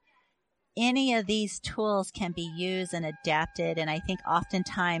club. any of these tools can be used and adapted. And I think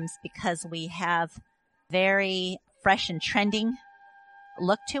oftentimes because we have very fresh and trending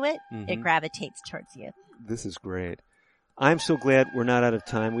look to it, it gravitates towards youth. This is great. I'm so glad we're not out of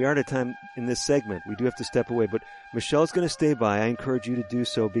time. We are out of time in this segment. We do have to step away, but Michelle's going to stay by. I encourage you to do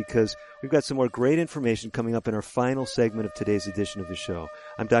so because we've got some more great information coming up in our final segment of today's edition of the show.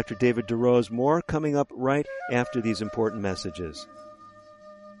 I'm Dr. David DeRose. More coming up right after these important messages.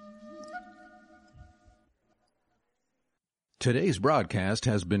 Today's broadcast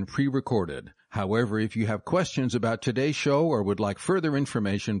has been pre-recorded. However, if you have questions about today's show or would like further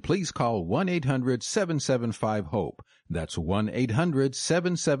information, please call 1-800-775-HOPE. That's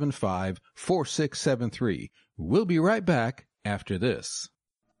 1-800-775-4673. We'll be right back after this.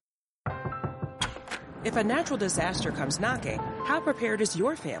 If a natural disaster comes knocking, how prepared is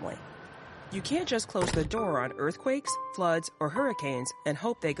your family? You can't just close the door on earthquakes, floods, or hurricanes and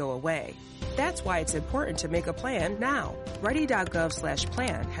hope they go away. That's why it's important to make a plan now.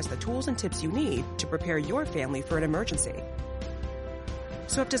 Ready.gov/plan has the tools and tips you need to prepare your family for an emergency.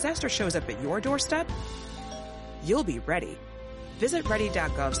 So if disaster shows up at your doorstep, you'll be ready. Visit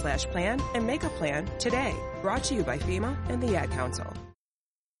ready.gov/plan and make a plan today. Brought to you by FEMA and the Ad Council.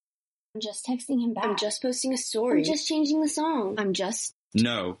 I'm just texting him back. I'm just posting a story. I'm just changing the song.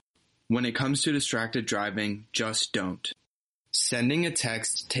 No. When it comes to distracted driving, just don't. Sending a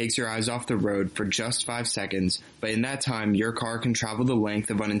text takes your eyes off the road for just 5 seconds, but in that time, your car can travel the length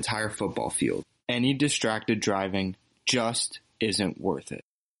of an entire football field. Any distracted driving just isn't worth it.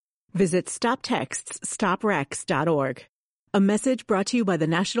 Visit StopTextsStopWrecks.org. A message brought to you by the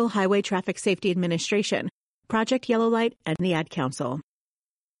National Highway Traffic Safety Administration, Project Yellow Light, and the Ad Council.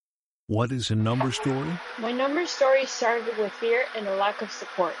 What is a number story? My number story started with fear and a lack of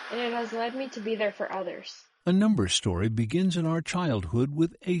support, and it has led me to be there for others. A number story begins in our childhood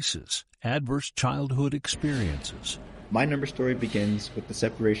with ACEs, adverse childhood experiences. My number story begins with the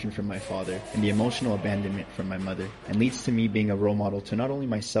separation from my father and the emotional abandonment from my mother, and leads to me being a role model to not only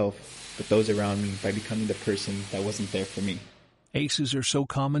myself, but those around me by becoming the person that wasn't there for me. ACEs are so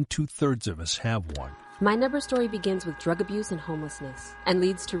common, 2/3 of us have one. My number story begins with drug abuse and homelessness, and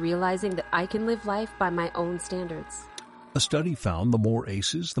leads to realizing that I can live life by my own standards. A study found the more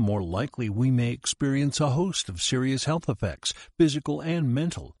ACEs, the more likely we may experience a host of serious health effects, physical and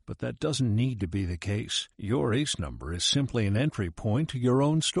mental, but that doesn't need to be the case. Your ACE number is simply an entry point to your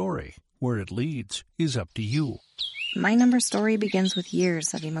own story. Where it leads is up to you. My number story begins with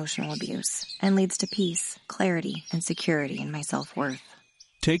years of emotional abuse and leads to peace, clarity, and security in my self-worth.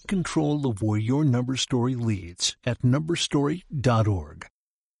 Take control of where your number story leads at numberstory.org.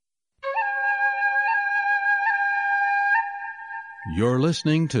 You're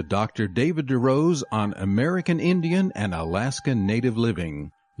listening to Dr. David DeRose on American Indian and Alaska Native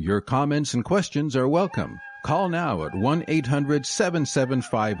Living. Your comments and questions are welcome. Call now at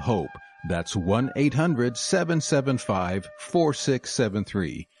 1-800-775-HOPE. That's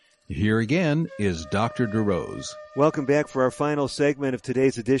 1-800-775-4673. Here again is Dr. DeRose. Welcome back for our final segment of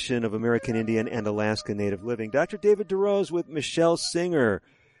today's edition of American Indian and Alaska Native Living. Dr. David DeRose with Michelle Singer.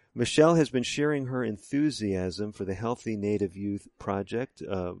 Michelle has been sharing her enthusiasm for the Healthy Native Youth Project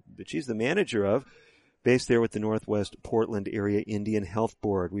that she's the manager of, based there with the Northwest Portland Area Indian Health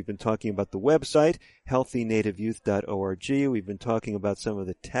Board. We've been talking about the website, healthynativeyouth.org. We've been talking about some of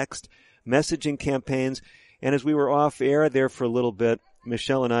the text messaging campaigns. And as we were off air there for a little bit,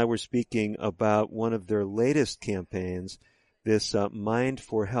 Michelle and I were speaking about one of their latest campaigns, this Mind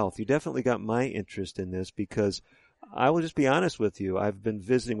for Health. You definitely got my interest in this because I will just be honest with you. I've been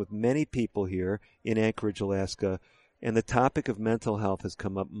visiting with many people here in Anchorage, Alaska, and the topic of mental health has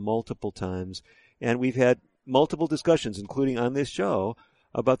come up multiple times. And we've had multiple discussions, including on this show,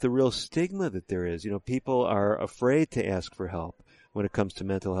 about the real stigma that there is. You know, people are afraid to ask for help when it comes to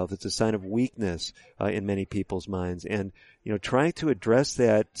mental health. It's a sign of weakness in many people's minds. And, you know, trying to address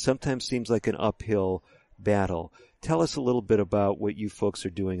that sometimes seems like an uphill battle. Tell us a little bit about what you folks are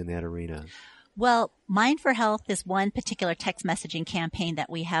doing in that arena. Well, Mind for Health is one particular text messaging campaign that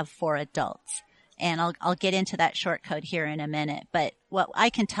we have for adults. And I'll get into that short code here in a minute. But what I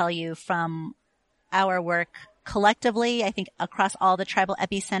can tell you from our work collectively, I think across all the tribal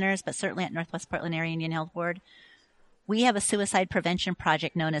epicenters, but certainly at Northwest Portland Area Indian Health Board, we have a suicide prevention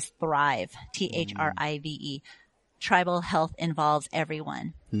project known as Thrive, THRIVE. Tribal health involves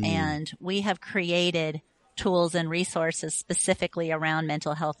everyone. And we have created tools and resources specifically around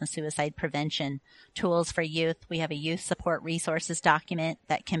mental health and suicide prevention. Tools for youth. We have a youth support resources document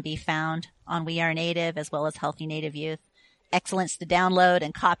that can be found on We Are Native as well as Healthy Native Youth. Excellence to download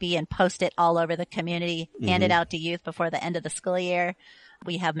and copy and post it all over the community, hand it out to youth before the end of the school year.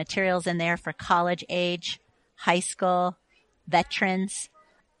 We have materials in there for college age, high school, veterans,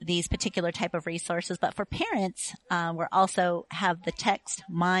 these particular type of resources. But for parents, we also have the text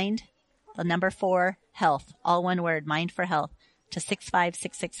MIND, the number 4, health, all one word, MIND for health, to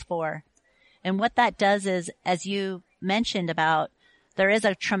 65664. And what that does is, as you mentioned about, there is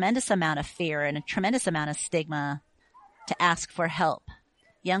a tremendous amount of fear and a tremendous amount of stigma to ask for help.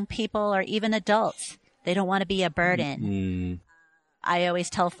 Young people or even adults, they don't want to be a burden. I always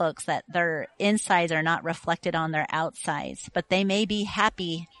tell folks that their insides are not reflected on their outsides, but they may be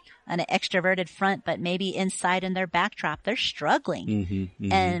happy on an extroverted front, but maybe inside in their backdrop, they're struggling.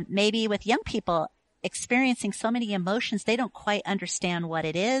 And maybe with young people experiencing so many emotions, they don't quite understand what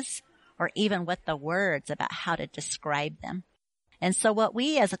it is or even what the words about how to describe them. And so what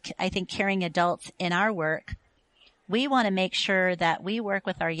we, as I think caring adults in our work, we want to make sure that we work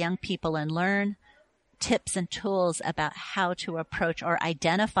with our young people and learn tips and tools about how to approach or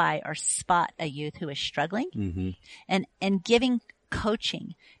identify or spot a youth who is struggling, and giving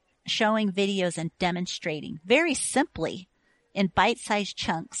coaching, showing videos and demonstrating very simply in bite-sized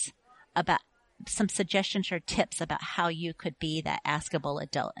chunks about some suggestions or tips about how you could be that askable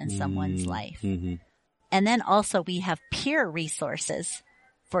adult in someone's life. And then also we have peer resources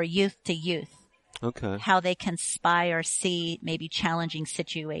for youth to youth. Okay. How they can spy or see maybe challenging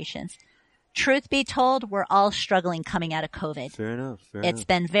situations. Truth be told, we're all struggling coming out of COVID. Fair enough. It's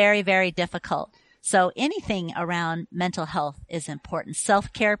been very, very difficult. So anything around mental health is important.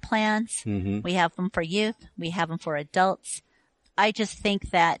 Self-care plans, we have them for youth. We have them for adults. I just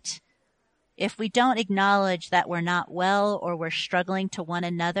think that if we don't acknowledge that we're not well or we're struggling to one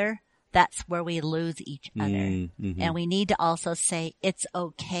another, that's where we lose each other. And we need to also say, it's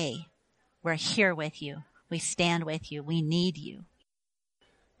okay. We're here with you. We stand with you. We need you.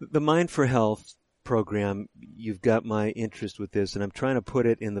 The Mind for Health program, you've got my interest with this, and I'm trying to put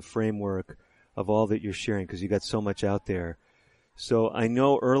it in the framework of all that you're sharing because you got so much out there. So I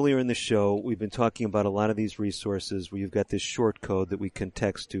know earlier in the show, we've been talking about a lot of these resources where you've got this short code that we can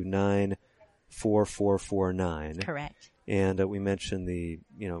text to 94449. Correct. And we mentioned if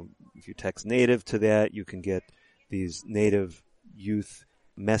you text native to that, you can get these native youth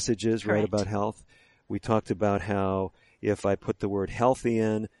messages, right, about health. We talked about how if I put the word healthy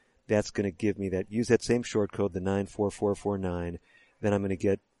in, that's going to give me that. Use that same short code, the 94449. Then I'm going to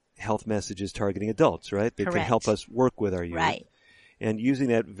get health messages targeting adults, right? They can help us work with our youth. Right. And using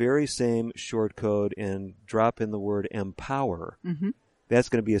that very same short code and drop in the word empower, that's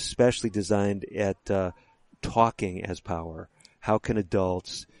going to be especially designed at talking as power. How can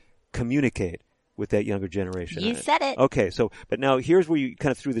adults communicate with that younger generation? You said it. Okay, but now here's where you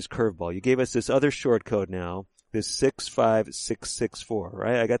kind of threw this curveball. You gave us this other short code now, this 65664,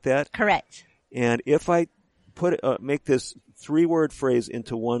 right? I got that? Correct. And if I make this 3-word phrase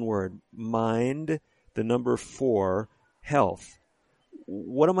into one word, mind, the number 4, health,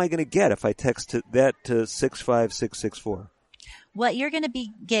 what am I going to get if I text that to 65664? What you're going to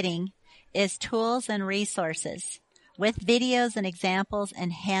be getting is tools and resources with videos and examples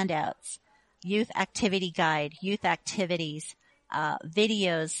and handouts, youth activity guide, youth activities,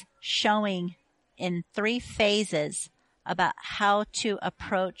 videos showing in 3 phases about how to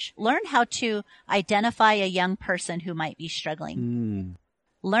learn how to identify a young person who might be struggling,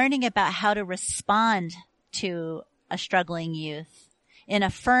 learning about how to respond to a struggling youth in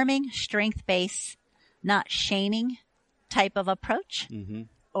affirming, strength-based, not shaming type of approach,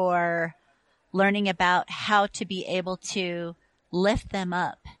 or learning about how to be able to lift them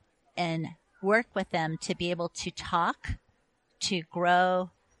up and work with them to be able to talk, to grow,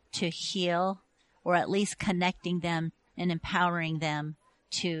 to heal, or at least connecting them and empowering them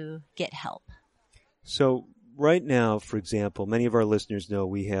to get help. So right now, for example, many of our listeners know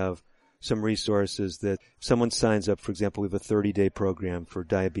we have some resources that if someone signs up, for example, we have a 30-day program for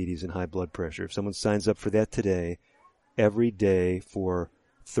diabetes and high blood pressure. If someone signs up for that today, every day for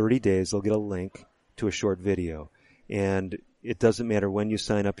 30 days, they'll get a link to a short video. And it doesn't matter when you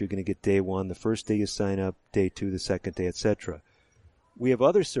sign up, you're going to get day 1, the first day you sign up, day 2, the second day, etc. We have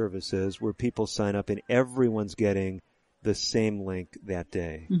other services where people sign up and everyone's getting the same link that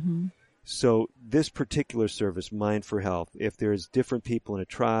day. So this particular service, Mind for Health, if there's different people in a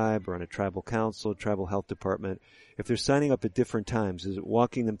tribe or in a tribal council, tribal health department, if they're signing up at different times, is it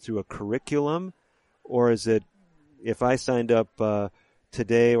walking them through a curriculum, or is it if I signed up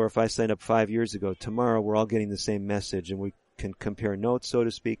today or if I signed up 5 years ago, tomorrow we're all getting the same message and we can compare notes, so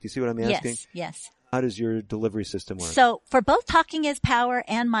to speak? Do you see what I'm asking? Yes. How does your delivery system work? So for both Talking is Power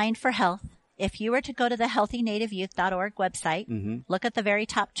and Mind for Health, if you were to go to the healthynativeyouth.org website, look at the very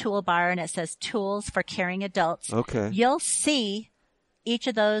top toolbar and it says Tools for Caring Adults. Okay. You'll see each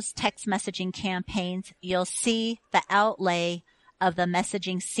of those text messaging campaigns, you'll see the outlay of the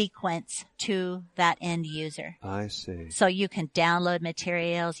messaging sequence to that end user. I see. So you can download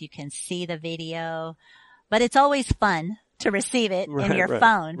materials, you can see the video, but it's always fun to receive it in your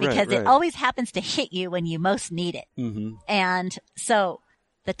phone because it always happens to hit you when you most need it. Mm-hmm. And so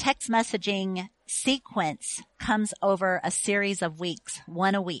the text messaging sequence comes over a series of weeks,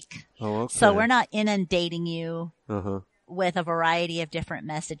 one a week. Oh, okay. So we're not inundating you with a variety of different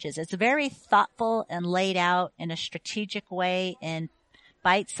messages. It's very thoughtful and laid out in a strategic way in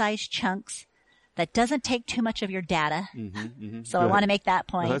bite-sized chunks that doesn't take too much of your data. So I want to make that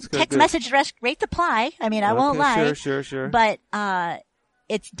point. Text message rates apply. I mean, I won't lie. Sure. But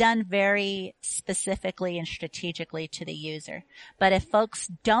it's done very specifically and strategically to the user. But if folks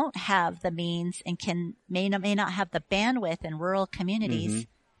don't have the means and may not have the bandwidth in rural communities,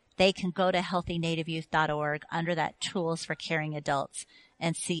 they can go to healthynativeyouth.org under that Tools for Caring Adults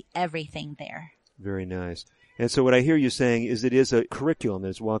and see everything there. Very nice. And so what I hear you saying is it is a curriculum that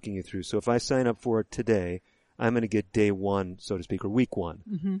it's walking you through. So if I sign up for it today, I'm going to get day one, so to speak, or week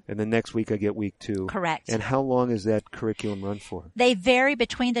one. And then next week I get week two. Correct. And how long is that curriculum run for? They vary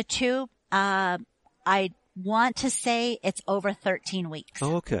between the two. I want to say it's over 13 weeks.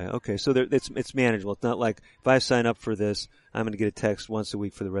 Oh, okay. So it's manageable. It's not like if I sign up for this, I'm going to get a text once a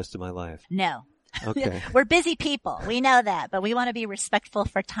week for the rest of my life. No. Okay. We're busy people. We know that, but we want to be respectful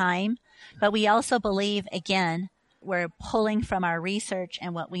for time. But we also believe, again, we're pulling from our research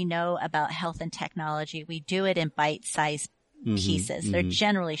and what we know about health and technology. We do it in bite-sized pieces. They're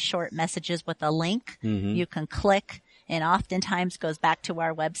generally short messages with a link you can click, and oftentimes goes back to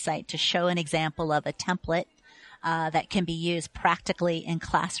our website to show an example of a template that can be used practically in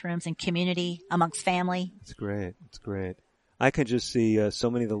classrooms and community amongst family. It's great. I can just see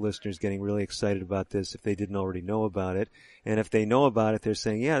so many of the listeners getting really excited about this if they didn't already know about it. And if they know about it, they're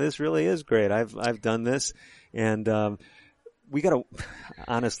saying, yeah, this really is great. I've done this. And we got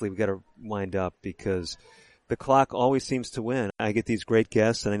to wind up because the clock always seems to win. I get these great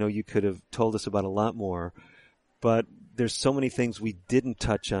guests, and I know you could have told us about a lot more, but there's so many things we didn't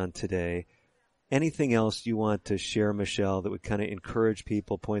touch on today. Anything else you want to share, Michelle, that would kind of encourage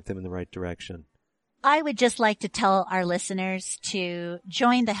people, point them in the right direction? I would just like to tell our listeners to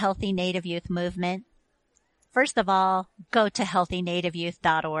join the Healthy Native Youth movement. First of all, go to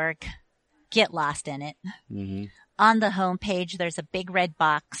healthynativeyouth.org. Get lost in it. On the homepage, there's a big red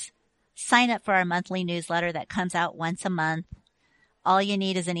box. Sign up for our monthly newsletter that comes out once a month. All you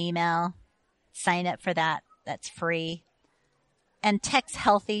need is an email. Sign up for that. That's free. And text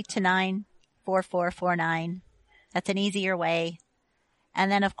HEALTHY to 94449. That's an easier way. And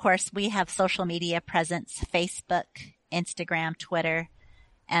then, of course, we have social media presence, Facebook, Instagram, Twitter,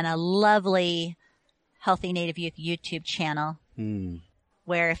 and a lovely Healthy Native Youth YouTube channel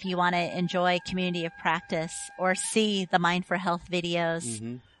where if you want to enjoy community of practice or see the Mind for Health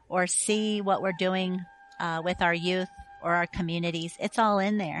videos or see what we're doing with our youth or our communities, it's all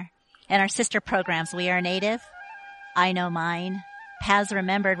in there. And our sister programs, We Are Native, I Know Mine, Paths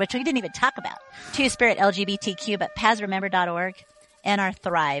Remembered, which we didn't even talk about, Two-Spirit LGBTQ, but pathsremembered.org. And our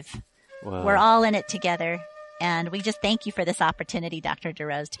Thrive. Wow. We're all in it together. And we just thank you for this opportunity, Dr.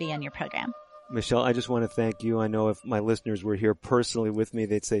 DeRose, to be on your program. Michelle, I just want to thank you. I know if my listeners were here personally with me,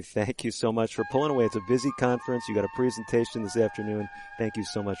 they'd say thank you so much for pulling away. It's a busy conference. You got a presentation this afternoon. Thank you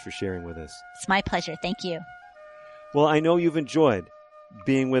so much for sharing with us. It's my pleasure. Thank you. Well, I know you've enjoyed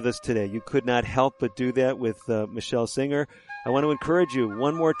being with us today. You could not help but do that with Michelle Singer. I want to encourage you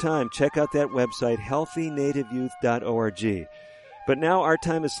one more time. Check out that website, healthynativeyouth.org. But now our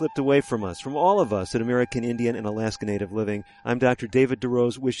time has slipped away from us, from all of us at American Indian and Alaska Native Living. I'm Dr. David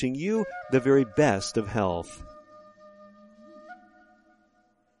DeRose, wishing you the very best of health.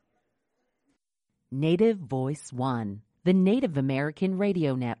 Native Voice One, the Native American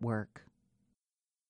Radio Network.